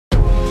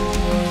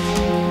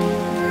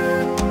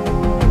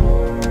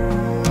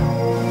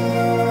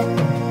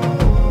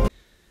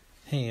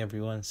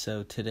everyone.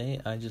 So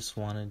today I just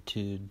wanted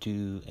to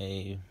do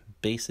a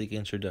basic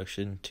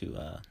introduction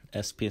to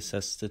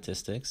SPSS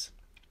Statistics.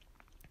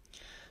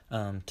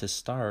 To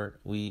start,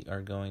 we are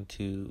going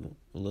to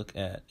look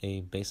at a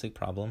basic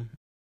problem.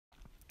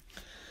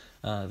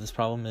 This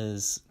problem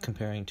is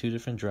comparing two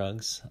different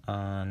drugs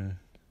on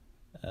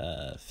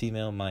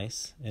female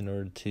mice in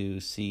order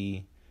to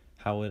see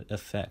how it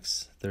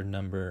affects their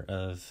number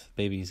of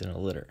babies in a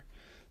litter.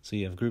 So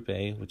you have group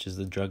A, which is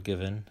the drug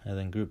given, and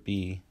then group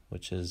B,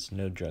 which is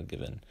no drug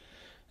given.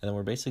 And then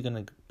we're basically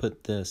going to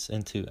put this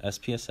into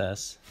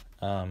SPSS,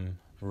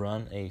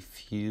 run a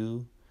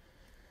few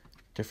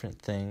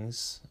different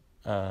things,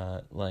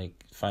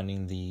 like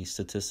finding the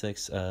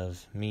statistics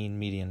of mean,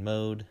 median,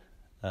 mode,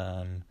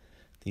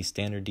 the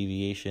standard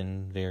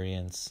deviation,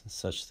 variance,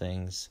 such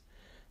things,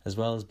 as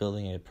well as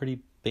building a pretty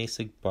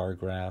basic bar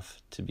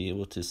graph to be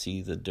able to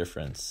see the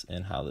difference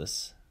in how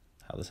this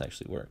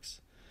actually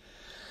works.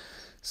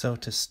 So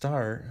to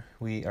start,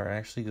 we are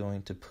actually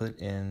going to put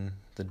in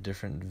the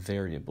different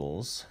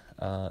variables.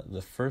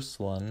 The first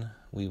one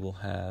we will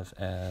have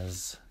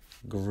as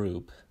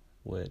group,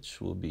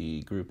 which will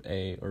be group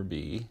A or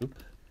B.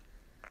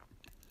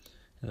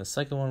 And the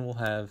second one we'll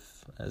have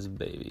as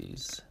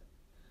babies.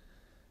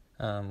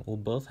 We'll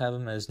both have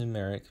them as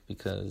numeric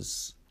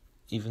because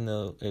even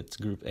though it's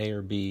group A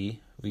or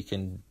B, we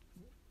can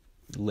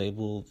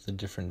label the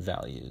different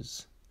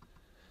values.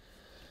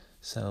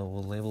 So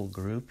we'll label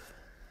group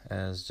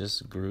as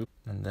just group,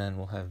 and then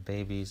we'll have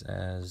babies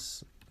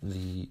as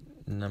the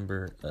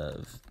number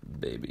of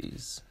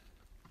babies.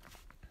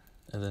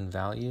 And then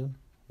value,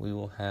 we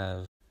will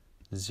have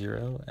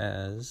 0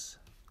 as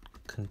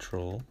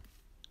control,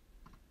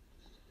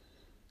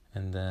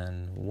 and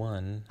then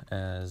 1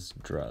 as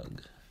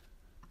drug.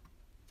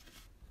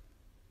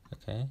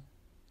 Okay?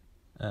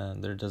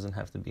 There doesn't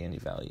have to be any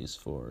values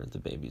for the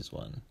babies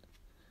one.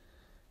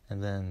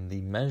 And then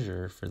the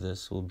measure for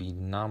this will be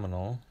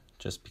nominal,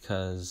 just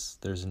because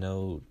there's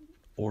no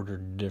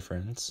ordered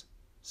difference,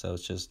 so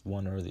it's just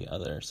one or the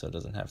other, so it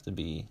doesn't have to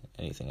be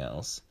anything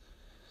else.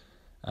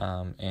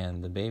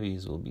 And the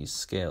babies will be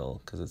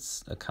scale, because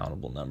it's a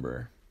countable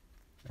number.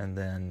 And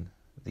then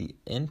the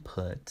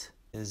input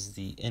is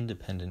the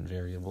independent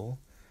variable,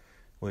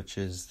 which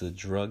is the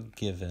drug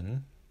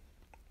given,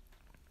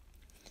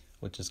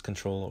 which is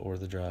control or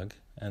the drug.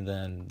 And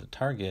then the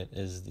target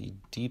is the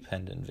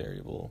dependent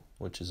variable,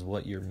 which is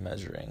what you're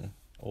measuring,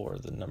 or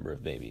the number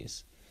of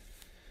babies.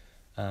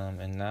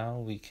 And now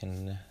we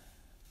can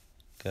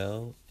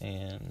go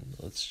and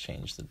let's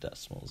change the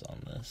decimals on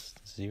this.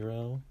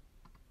 0.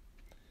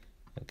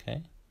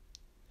 Okay.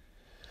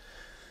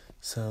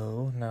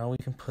 So now we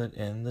can put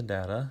in the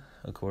data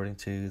according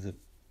to the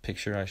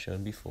picture I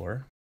showed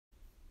before.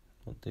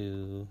 We'll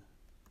do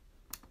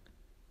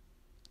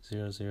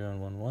 0, 0,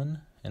 and 1,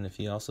 1. And if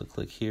you also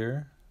click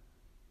here,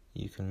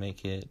 you can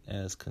make it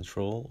as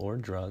control or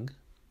drug.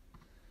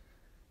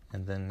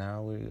 And then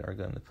now we are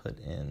going to put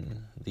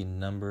in the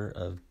number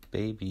of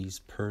babies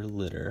per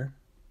litter.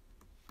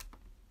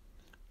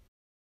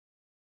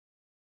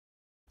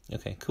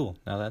 Okay, cool.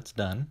 Now that's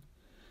done.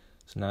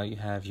 So now you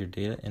have your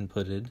data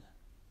inputted.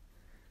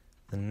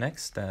 The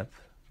next step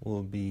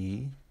will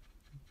be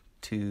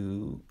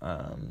to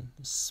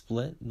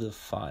split the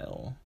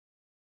file.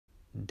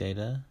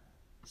 Data,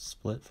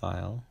 split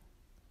file.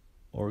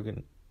 Or we're going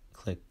to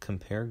click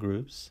compare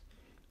groups.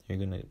 You're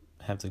going to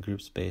have the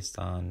groups based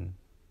on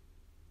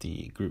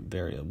the group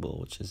variable,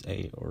 which is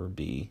A or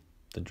B,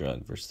 the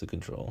drug versus the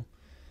control.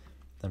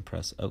 Then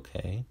press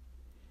OK,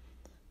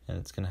 and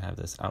it's going to have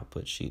this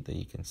output sheet that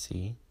you can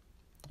see.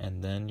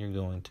 And then you're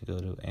going to go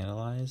to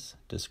Analyze,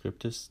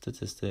 Descriptive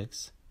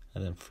Statistics,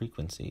 and then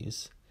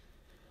Frequencies.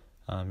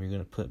 You're going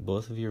to put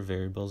both of your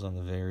variables on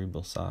the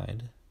variable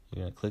side.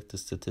 You're going to click the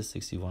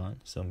statistics you want,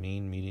 so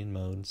mean, median,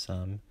 mode,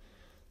 sum,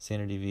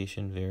 standard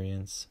deviation,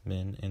 variance,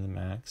 min, and the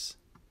max.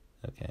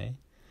 Okay.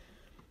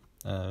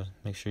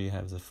 Make sure you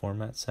have the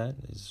format set.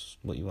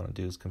 What you want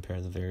to do is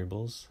compare the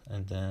variables,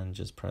 and then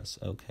just press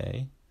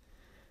OK,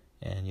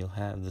 and you'll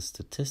have the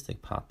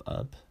statistic pop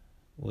up,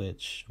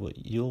 which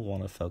what you'll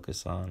want to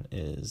focus on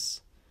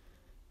is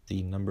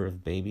the number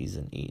of babies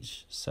in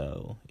each.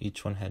 So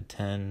each one had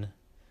 10.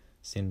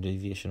 Standard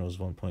deviation was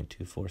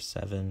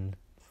 1.247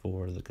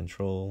 for the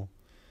control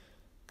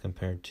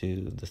compared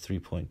to the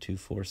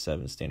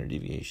 3.247 standard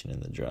deviation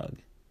in the drug,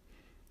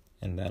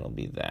 and that'll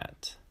be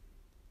that.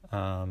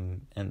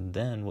 And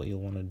then what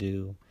you'll want to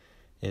do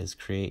is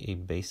create a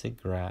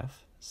basic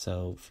graph.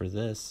 So for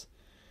this,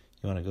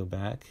 you want to go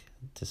back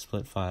to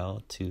split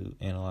file to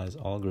analyze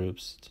all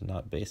groups to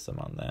not base them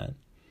on that.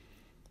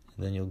 And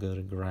then you'll go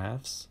to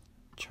graphs,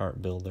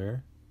 chart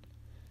builder,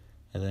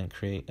 and then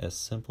create a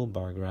simple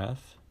bar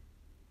graph.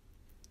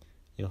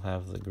 You'll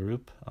have the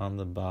group on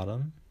the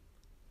bottom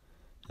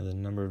and the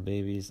number of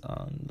babies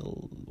on the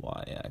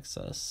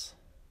y-axis.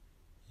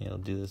 You'll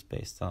do this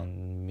based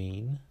on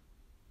mean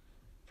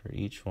for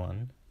each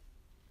one,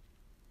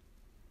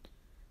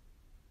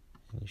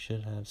 and you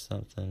should have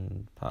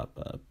something pop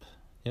up.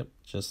 Yep,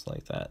 just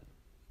like that.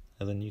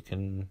 And then you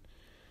can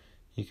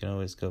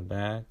always go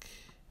back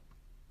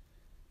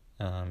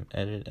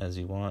edit as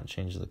you want,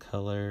 change the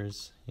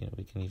colors.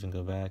 We can even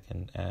go back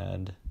and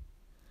add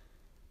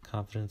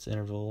confidence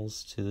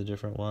intervals to the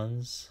different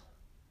ones.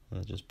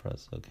 And just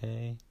press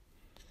OK.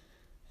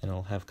 And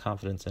it'll have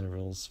confidence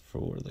intervals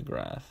for the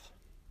graph.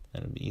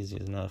 And it'll be easy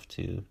enough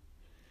to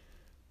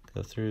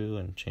go through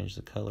and change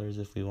the colors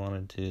if we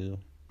wanted to.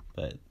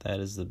 But that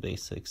is the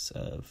basics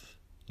of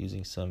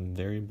using some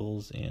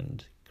variables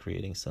and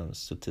creating some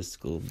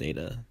statistical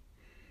data.